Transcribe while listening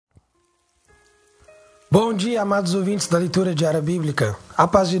Bom dia, amados ouvintes da leitura diária bíblica. A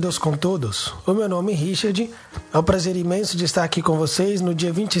paz de Deus com todos. O meu nome é Richard. É um prazer imenso de estar aqui com vocês no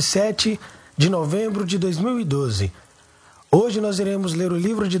dia 27 de novembro de 2012. Hoje nós iremos ler o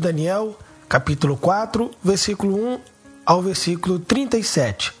livro de Daniel, capítulo 4, versículo 1 ao versículo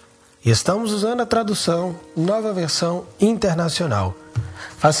 37. E estamos usando a tradução Nova Versão Internacional.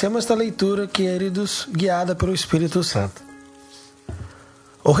 Façamos esta leitura, queridos, guiada pelo Espírito Santo.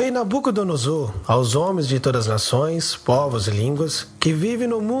 O rei Nabucodonosor, aos homens de todas as nações, povos e línguas, que vivem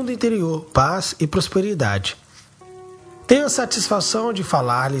no mundo interior, paz e prosperidade. Tenho a satisfação de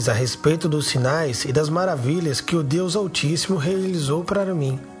falar-lhes a respeito dos sinais e das maravilhas que o Deus Altíssimo realizou para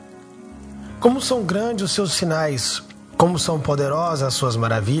mim. Como são grandes os seus sinais, como são poderosas as suas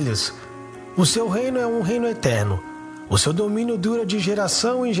maravilhas, o seu reino é um reino eterno, o seu domínio dura de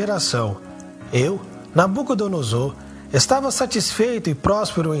geração em geração. Eu, Nabucodonosor, estava satisfeito e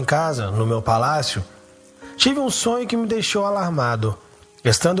próspero em casa, no meu palácio. Tive um sonho que me deixou alarmado.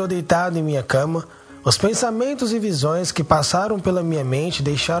 Estando eu deitado em minha cama, os pensamentos e visões que passaram pela minha mente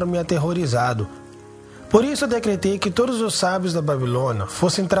deixaram-me aterrorizado. Por isso eu decretei que todos os sábios da Babilônia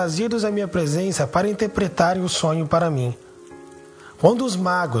fossem trazidos à minha presença para interpretarem o sonho para mim. Quando os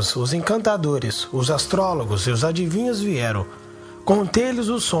magos, os encantadores, os astrólogos e os adivinhos vieram, contei-lhes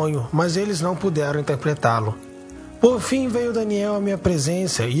o sonho, mas eles não puderam interpretá-lo. Por fim veio Daniel à minha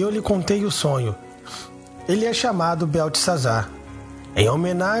presença e eu lhe contei o sonho. Ele é chamado Beltesazar, em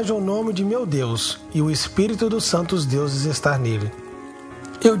homenagem ao nome de meu Deus, e o espírito dos santos deuses está nele.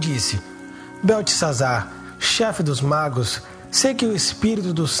 Eu disse: Beltesazar, chefe dos magos, sei que o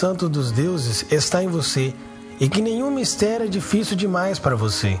espírito dos santos dos deuses está em você e que nenhum mistério é difícil demais para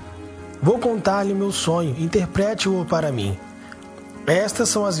você. Vou contar-lhe meu sonho, interprete-o para mim. Estas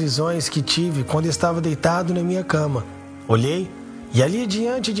são as visões que tive quando estava deitado na minha cama. Olhei, e ali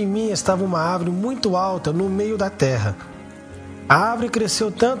diante de mim estava uma árvore muito alta no meio da terra. A árvore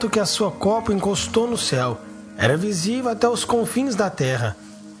cresceu tanto que a sua copa encostou no céu. Era visível até os confins da terra.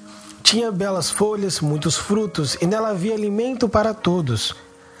 Tinha belas folhas, muitos frutos, e nela havia alimento para todos.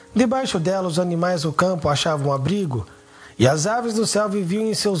 Debaixo dela os animais do campo achavam abrigo, e as aves do céu viviam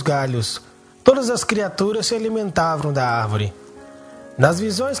em seus galhos. Todas as criaturas se alimentavam da árvore. Nas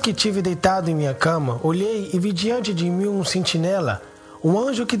visões que tive deitado em minha cama, olhei e vi diante de mim um sentinela, um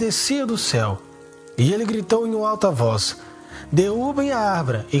anjo que descia do céu. E ele gritou em alta voz: derrubem a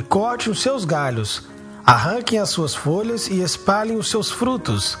árvore e cortem os seus galhos, arranquem as suas folhas e espalhem os seus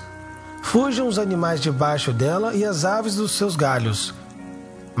frutos. Fujam os animais debaixo dela e as aves dos seus galhos.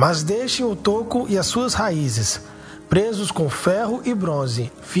 Mas deixem o toco e as suas raízes, presos com ferro e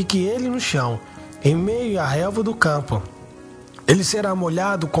bronze, fique ele no chão, em meio à relva do campo. Ele será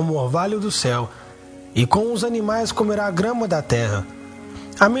molhado como o orvalho do céu, e com os animais comerá a grama da terra.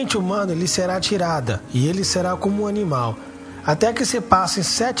 A mente humana lhe será tirada, e ele será como um animal, até que se passem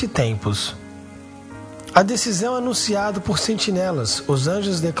 7 tempos. A decisão é anunciada por sentinelas. Os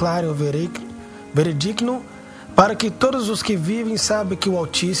anjos declaram o veredicto para que todos os que vivem saibam que o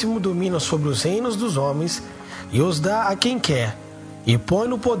Altíssimo domina sobre os reinos dos homens e os dá a quem quer, e põe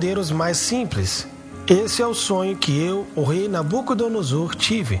no poder os mais simples. Esse é o sonho que eu, o rei Nabucodonosor,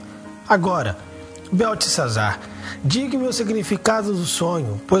 tive. Agora, Beltesazar, diga-me o significado do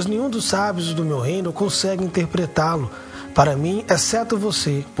sonho, pois nenhum dos sábios do meu reino consegue interpretá-lo para mim, exceto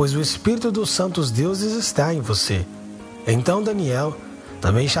você, pois o espírito dos santos deuses está em você. Então Daniel,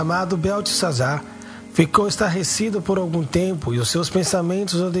 também chamado Beltesazar, ficou estarrecido por algum tempo e os seus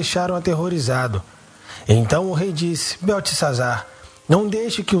pensamentos o deixaram aterrorizado. Então o rei disse: Beltesazar, não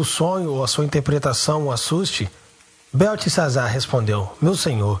deixe que o sonho ou a sua interpretação o assuste. Beltesazar respondeu: meu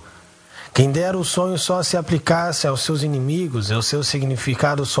senhor, quem dera o sonho só se aplicasse aos seus inimigos e o seu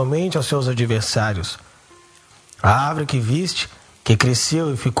significado somente aos seus adversários. A árvore que viste, que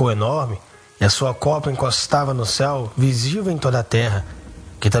cresceu e ficou enorme, e a sua copa encostava no céu, visível em toda a terra,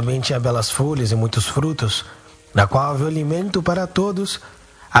 que também tinha belas folhas e muitos frutos, na qual havia alimento para todos,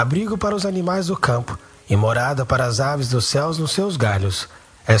 abrigo para os animais do campo, e morada para as aves dos céus nos seus galhos.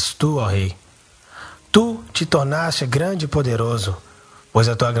 És tu, ó rei. Tu te tornaste grande e poderoso, pois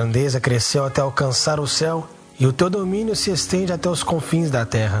a tua grandeza cresceu até alcançar o céu, e o teu domínio se estende até os confins da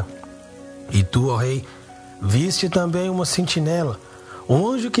terra. E tu, ó rei, viste também uma sentinela, um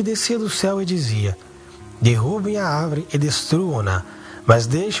anjo que descia do céu e dizia: derrubem a árvore e destruam-na, mas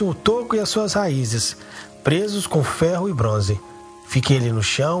deixem o toco e as suas raízes, presos com ferro e bronze. Fique ele no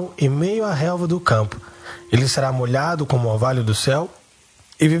chão, em meio à relva do campo. Ele será molhado como o orvalho do céu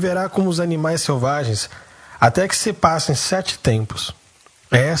e viverá como os animais selvagens, até que se passem 7 tempos.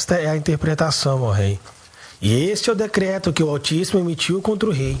 Esta é a interpretação, ó rei. E este é o decreto que o Altíssimo emitiu contra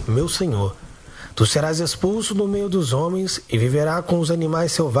o rei, meu senhor. Tu serás expulso do meio dos homens e viverás com os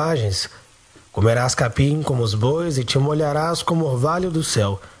animais selvagens. Comerás capim como os bois e te molharás como o orvalho do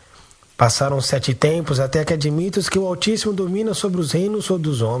céu. Passaram 7 tempos até que admitas que o Altíssimo domina sobre os reinos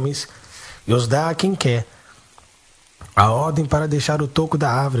dos homens e os dá a quem quer. A ordem para deixar o toco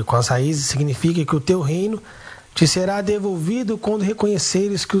da árvore com as raízes significa que o teu reino te será devolvido quando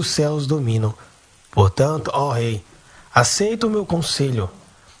reconheceres que os céus dominam. Portanto, ó rei, aceita o meu conselho.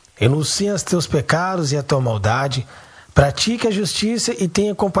 Renuncia aos teus pecados e à tua maldade, pratique a justiça e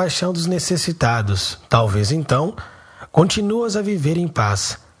tenha compaixão dos necessitados. Talvez então continuas a viver em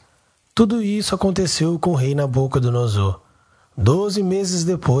paz. Tudo isso aconteceu com o rei Nabucodonosor. 12 meses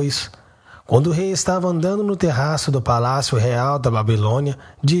depois, quando o rei estava andando no terraço do palácio real da Babilônia,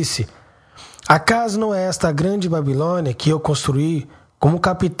 disse: acaso não é esta a grande Babilônia que eu construí como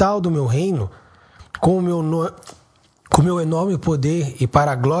capital do meu reino, com o meu enorme poder e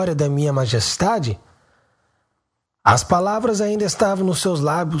para a glória da minha majestade? As palavras ainda estavam nos seus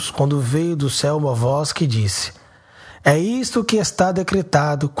lábios quando veio do céu uma voz que disse: é isto que está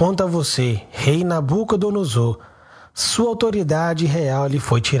decretado quanto a você, rei Nabucodonosor. Sua autoridade real lhe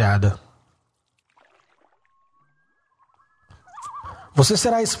foi tirada. Você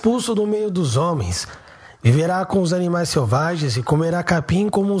será expulso do meio dos homens, viverá com os animais selvagens e comerá capim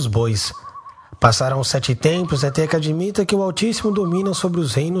como os bois. Passarão 7 tempos até que admita que o Altíssimo domina sobre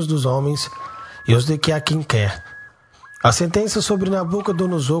os reinos dos homens e os de que a quem quer. A sentença sobre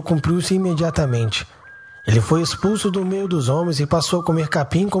Nabucodonosor cumpriu-se imediatamente. Ele foi expulso do meio dos homens e passou a comer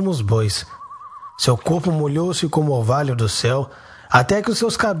capim como os bois. Seu corpo molhou-se como o orvalho do céu, até que os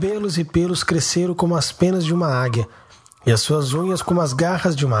seus cabelos e pelos cresceram como as penas de uma águia, e as suas unhas como as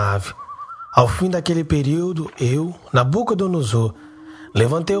garras de uma ave. Ao fim daquele período, eu, Nabucodonosor,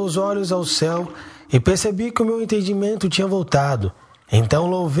 levantei os olhos ao céu e percebi que o meu entendimento tinha voltado. Então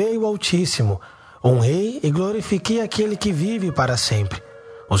louvei o Altíssimo, honrei e glorifiquei aquele que vive para sempre.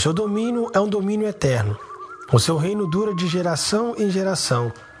 O seu domínio é um domínio eterno. O seu reino dura de geração em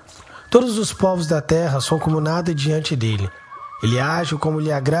geração. Todos os povos da terra são como nada diante dele. Ele age como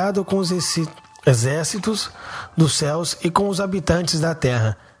lhe agrada com os exércitos dos céus e com os habitantes da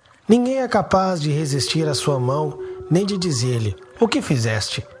terra. Ninguém é capaz de resistir à sua mão, nem de dizer-lhe: o que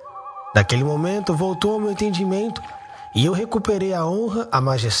fizeste? Naquele momento voltou ao meu entendimento, e eu recuperei a honra, a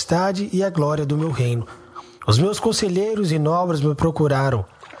majestade e a glória do meu reino. Os meus conselheiros e nobres me procuraram.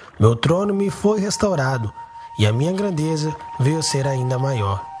 Meu trono me foi restaurado, e a minha grandeza veio a ser ainda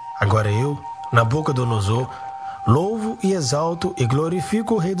maior. Agora eu, Nabucodonosor, louvo e exalto e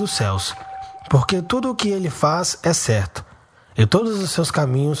glorifico o Rei dos céus, porque tudo o que ele faz é certo, e todos os seus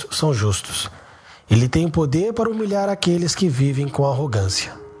caminhos são justos. Ele tem poder para humilhar aqueles que vivem com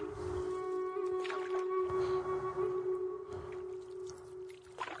arrogância.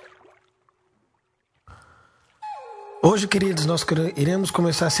 Hoje, queridos, nós iremos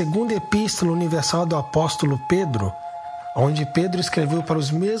começar a segunda epístola universal do apóstolo Pedro, onde Pedro escreveu para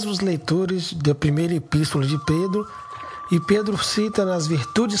os mesmos leitores da primeira epístola de Pedro, e Pedro cita nas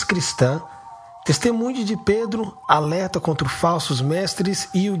virtudes cristãs, testemunho de Pedro, alerta contra os falsos mestres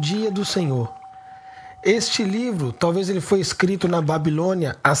e o dia do Senhor. Este livro, talvez ele foi escrito na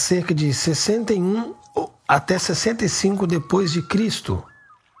Babilônia há cerca de 61 até 65 depois de Cristo.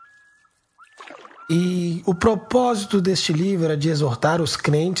 E o propósito deste livro era de exortar os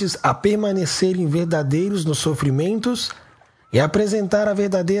crentes a permanecerem verdadeiros nos sofrimentos e apresentar a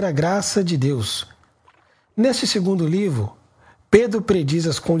verdadeira graça de Deus. Neste segundo livro, Pedro prediz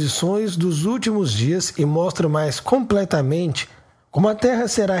as condições dos últimos dias e mostra mais completamente como a terra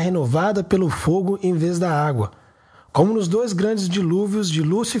será renovada pelo fogo em vez da água, como nos 2 grandes dilúvios de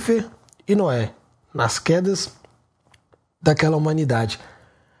Lúcifer e Noé, nas quedas daquela humanidade.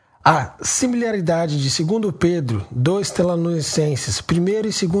 A similaridade de 2 Pedro, 2 Tessalonicenses, 1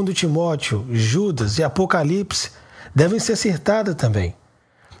 e 2 Timóteo, Judas e Apocalipse devem ser citadas também.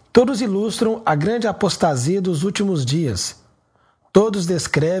 Todos ilustram a grande apostasia dos últimos dias. Todos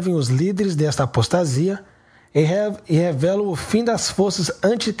descrevem os líderes desta apostasia e revelam o fim das forças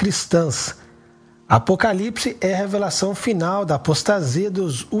anticristãs. Apocalipse é a revelação final da apostasia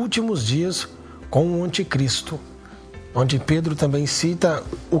dos últimos dias com o anticristo, onde Pedro também cita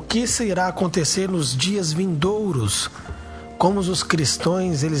o que irá acontecer nos dias vindouros, como os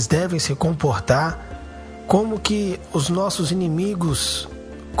cristãos eles devem se comportar, como que os nossos inimigos,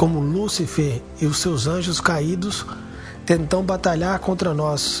 como Lúcifer e os seus anjos caídos, tentam batalhar contra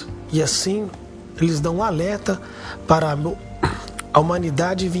nós, e assim eles dão um alerta para a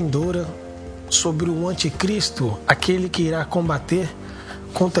humanidade vindoura sobre o anticristo, aquele que irá combater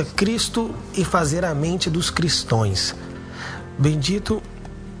contra Cristo e fazer a mente dos cristãos. Bendito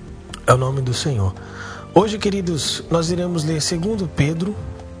é o nome do Senhor. Hoje, queridos, nós iremos ler 2 Pedro,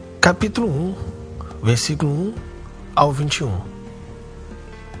 capítulo 1, versículo 1 ao 21.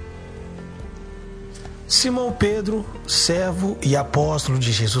 Simão Pedro, servo e apóstolo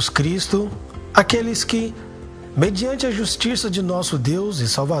de Jesus Cristo, aqueles que, mediante a justiça de nosso Deus e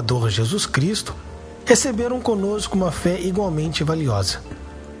Salvador Jesus Cristo, receberam conosco uma fé igualmente valiosa.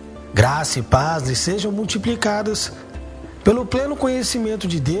 Graça e paz lhes sejam multiplicadas pelo pleno conhecimento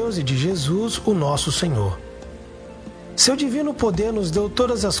de Deus e de Jesus, o nosso Senhor. Seu divino poder nos deu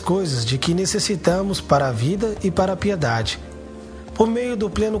todas as coisas de que necessitamos para a vida e para a piedade, por meio do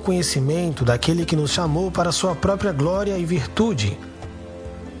pleno conhecimento daquele que nos chamou para a sua própria glória e virtude.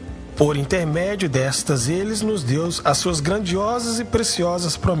 Por intermédio destas, ele nos deu as suas grandiosas e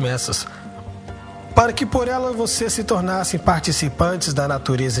preciosas promessas, para que por ela vocês se tornassem participantes da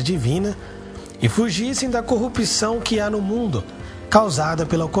natureza divina e fugissem da corrupção que há no mundo, causada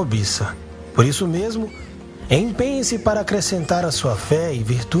pela cobiça. Por isso mesmo, empenhem-se para acrescentar à sua fé e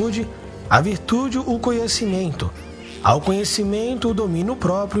virtude, à virtude o conhecimento, ao conhecimento o domínio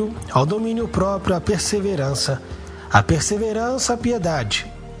próprio, ao domínio próprio a perseverança a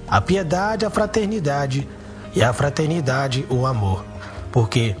piedade, a piedade a fraternidade e a fraternidade o amor.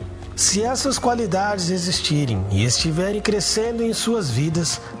 Porque se essas qualidades existirem e estiverem crescendo em suas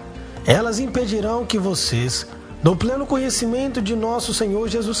vidas, elas impedirão que vocês, no pleno conhecimento de nosso Senhor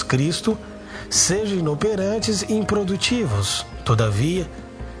Jesus Cristo, sejam inoperantes e improdutivos. Todavia,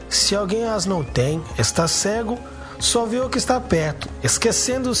 se alguém as não tem, está cego, só vê o que está perto,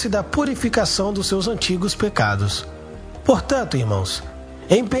 esquecendo-se da purificação dos seus antigos pecados. Portanto, irmãos,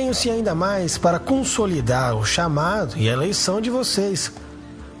 empenhem-se ainda mais para consolidar o chamado e a eleição de vocês,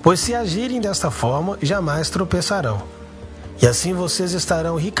 pois se agirem desta forma, jamais tropeçarão. E assim vocês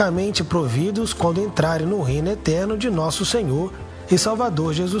estarão ricamente providos quando entrarem no reino eterno de nosso Senhor e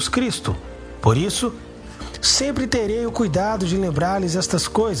Salvador Jesus Cristo. Por isso, sempre terei o cuidado de lembrar-lhes estas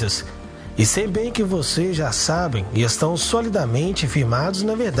coisas, e sei bem que vocês já sabem e estão solidamente firmados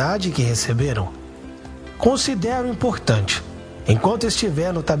na verdade que receberam. Considero importante, enquanto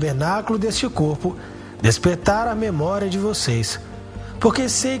estiver no tabernáculo deste corpo, despertar a memória de vocês, porque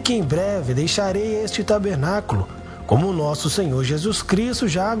sei que em breve deixarei este tabernáculo, como o nosso Senhor Jesus Cristo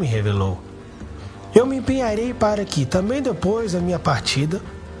já me revelou. Eu me empenharei para que, também depois da minha partida,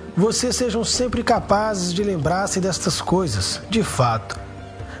 vocês sejam sempre capazes de lembrar-se destas coisas. De fato,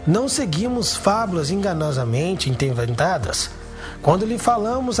 não seguimos fábulas enganosamente inventadas quando lhe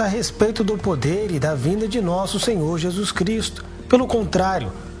falamos a respeito do poder e da vinda de nosso Senhor Jesus Cristo. Pelo contrário,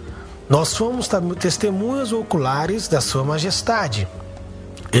 nós fomos testemunhas oculares da sua majestade.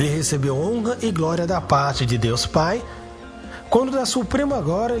 Ele recebeu honra e glória da parte de Deus Pai, quando da suprema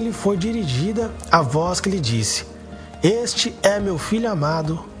glória lhe foi dirigida a voz que lhe disse: Este é meu Filho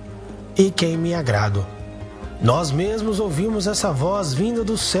amado, e quem me agrado. Nós mesmos ouvimos essa voz vinda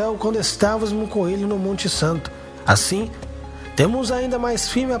do céu quando estávamos com ele no Monte Santo. Assim, temos ainda mais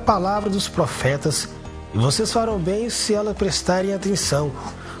firme a palavra dos profetas, e vocês farão bem se ela prestarem atenção,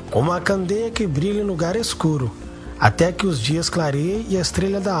 como a candeia que brilha em lugar escuro, até que os dias clareiem e a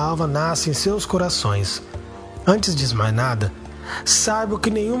estrela da alva nasça em seus corações. Antes de mais nada, saiba que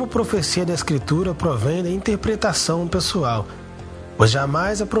nenhuma profecia da Escritura provém da interpretação pessoal, pois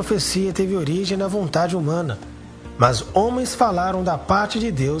jamais a profecia teve origem na vontade humana, mas homens falaram da parte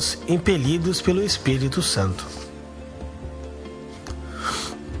de Deus, impelidos pelo Espírito Santo.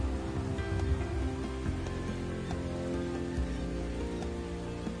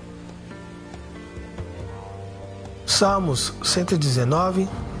 Salmos 119,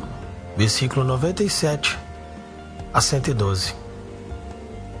 versículo 97 a 112.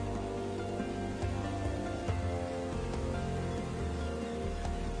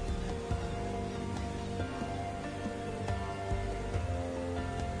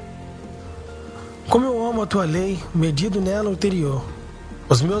 Como eu amo a tua lei, medido nela o interior.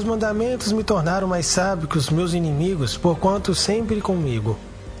 Os meus mandamentos me tornaram mais sábio que os meus inimigos, porquanto sempre comigo.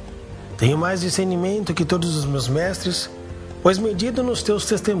 Tenho mais discernimento que todos os meus mestres, pois medido nos teus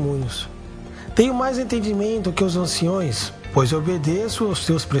testemunhos. Tenho mais entendimento que os anciões, pois obedeço aos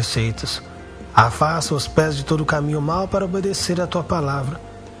teus preceitos. Afasto os pés de todo caminho mau para obedecer a tua palavra.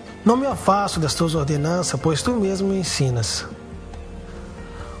 Não me afasto das tuas ordenanças, pois tu mesmo me ensinas.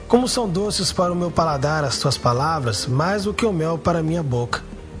 Como são doces para o meu paladar as tuas palavras, mais do que o mel para a minha boca.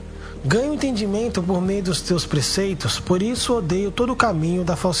 Ganho entendimento por meio dos teus preceitos, por isso odeio todo o caminho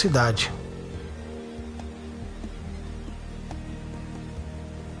da falsidade.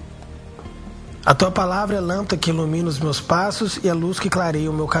 A tua palavra é lâmpada que ilumina os meus passos e a luz que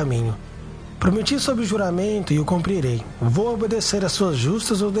clareia o meu caminho. Prometi sob juramento e o cumprirei. Vou obedecer às suas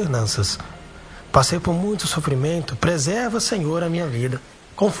justas ordenanças. Passei por muito sofrimento. Preserva, Senhor, a minha vida,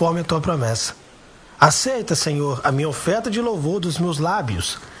 conforme a tua promessa. Aceita, Senhor, a minha oferta de louvor dos meus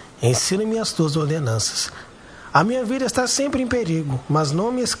lábios. Ensina-me as tuas ordenanças. A minha vida está sempre em perigo, mas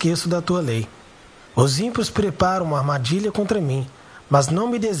não me esqueço da tua lei. Os ímpios preparam uma armadilha contra mim, mas não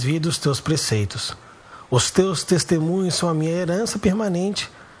me desvio dos teus preceitos. Os teus testemunhos são a minha herança permanente,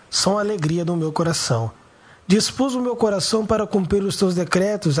 são a alegria do meu coração. Dispus o meu coração para cumprir os teus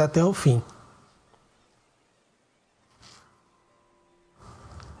decretos até o fim.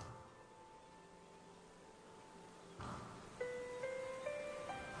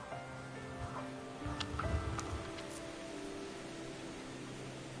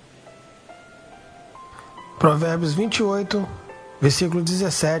 Provérbios 28, versículos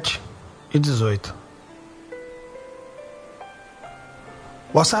 17 e 18.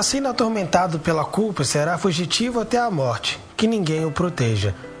 O assassino atormentado pela culpa será fugitivo até a morte, que ninguém o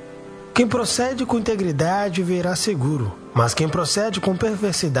proteja. Quem procede com integridade viverá seguro, mas quem procede com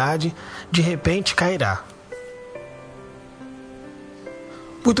perversidade, de repente cairá.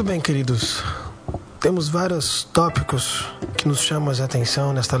 Muito bem, queridos. Temos vários tópicos que nos chamam a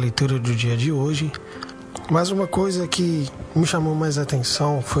atenção nesta leitura do dia de hoje. Mas uma coisa que me chamou mais a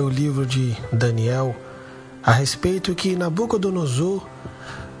atenção foi o livro de Daniel, a respeito que Nabucodonosor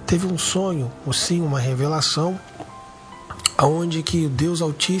teve um sonho, ou sim uma revelação, onde que Deus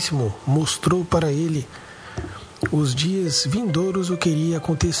Altíssimo mostrou para ele os dias vindouros o que iria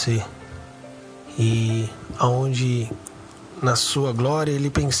acontecer. E onde na sua glória ele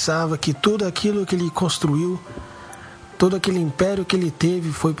pensava que tudo aquilo que ele construiu, todo aquele império que ele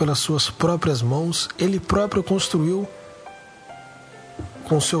teve foi pelas suas próprias mãos, ele próprio construiu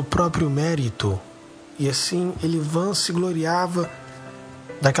com seu próprio mérito. E assim ele vã se gloriava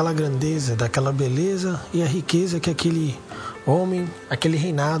daquela grandeza, daquela beleza e a riqueza que aquele homem, aquele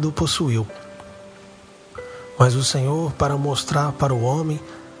reinado possuiu. Mas o Senhor, para mostrar para o homem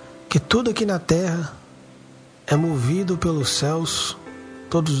que tudo aqui na terra é movido pelos céus,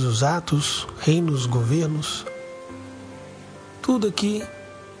 todos os atos, reinos, governos, tudo aqui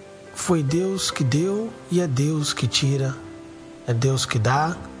foi Deus que deu e é Deus que tira, é Deus que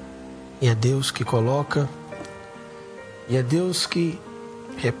dá e é Deus que coloca e é Deus que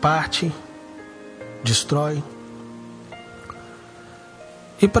reparte, destrói.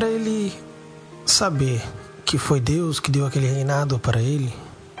 E para ele saber que foi Deus que deu aquele reinado para ele,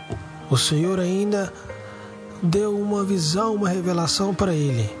 o Senhor ainda deu uma visão, uma revelação para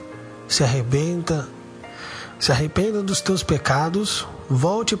ele. Se arrependa dos teus pecados,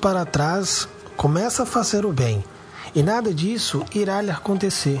 volte para trás, começa a fazer o bem, e nada disso irá lhe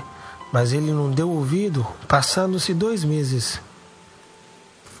acontecer. Mas ele não deu ouvido, passando-se 2 meses.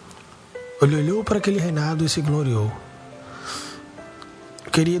 Ele olhou para aquele reinado e se gloriou.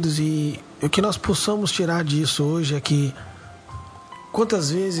 Queridos, e o que nós possamos tirar disso hoje é que quantas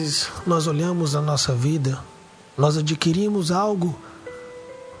vezes nós olhamos a nossa vida, nós adquirimos algo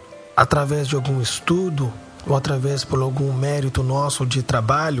através de algum estudo ou através por algum mérito nosso de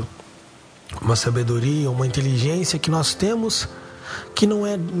trabalho, uma sabedoria, uma inteligência que nós temos que não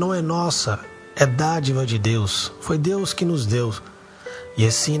é nossa, é dádiva de Deus. Foi Deus que nos deu. E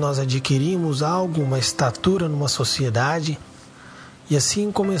assim nós adquirimos algo, uma estatura numa sociedade, e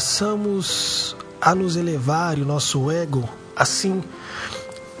assim começamos a nos elevar e o nosso ego assim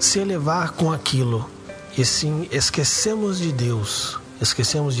se elevar com aquilo. E assim esquecemos de Deus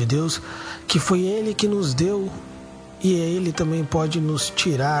que foi Ele que nos deu e Ele também pode nos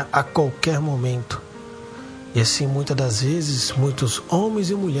tirar a qualquer momento. E assim muitas das vezes, muitos homens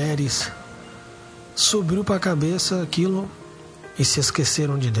e mulheres subiu para a cabeça aquilo e se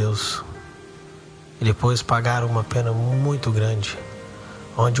esqueceram de Deus. E depois pagaram uma pena muito grande,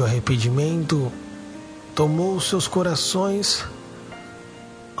 onde o arrependimento tomou os seus corações,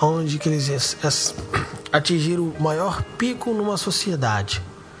 onde que eles atingiram o maior pico numa sociedade.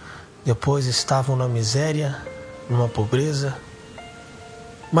 Depois estavam na miséria, numa pobreza.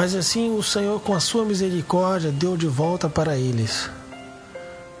 Mas assim o Senhor, com a sua misericórdia, deu de volta para eles.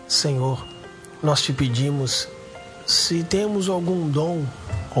 Senhor, nós te pedimos, se temos algum dom,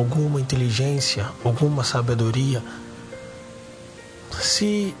 alguma inteligência, alguma sabedoria,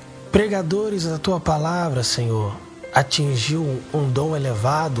 se pregadores da tua palavra, Senhor, atingiu um dom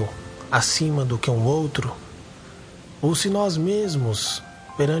elevado acima do que um outro, ou se nós mesmos,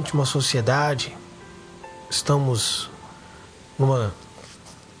 perante uma sociedade, estamos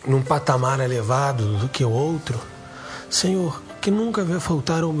num patamar elevado do que o outro, Senhor, que nunca vai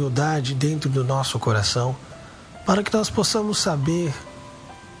faltar humildade dentro do nosso coração, para que nós possamos saber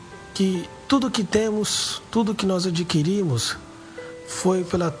que tudo que temos, tudo que nós adquirimos, foi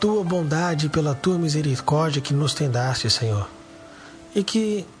pela Tua bondade e pela Tua misericórdia que nos tendaste, Senhor. E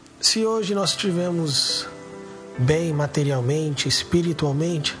que se hoje nós estivermos bem materialmente,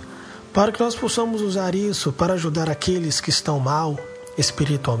 espiritualmente, para que nós possamos usar isso para ajudar aqueles que estão mal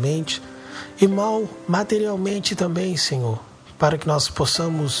espiritualmente e mal materialmente também, Senhor, para que nós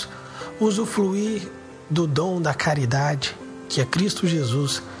possamos usufruir do dom da caridade, que é Cristo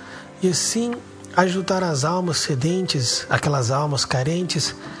Jesus, e assim ajudar as almas sedentes, aquelas almas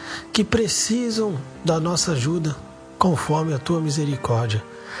carentes que precisam da nossa ajuda, conforme a Tua misericórdia.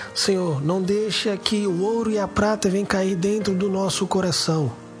 Senhor, não deixa que o ouro e a prata venham cair dentro do nosso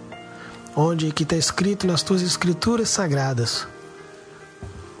coração, onde que está escrito nas Tuas Escrituras sagradas: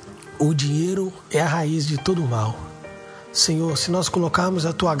 o dinheiro é a raiz de todo mal. Senhor, se nós colocarmos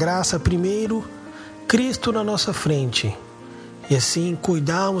a Tua graça primeiro, Cristo na nossa frente, e assim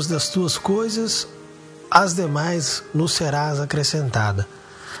cuidarmos das Tuas coisas, as demais nos serás acrescentada.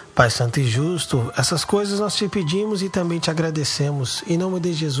 Pai Santo e Justo, essas coisas nós te pedimos e também te agradecemos, em nome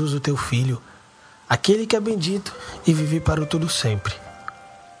de Jesus, o Teu Filho, aquele que é bendito e vive para o todo sempre.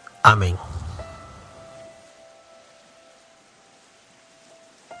 Amém.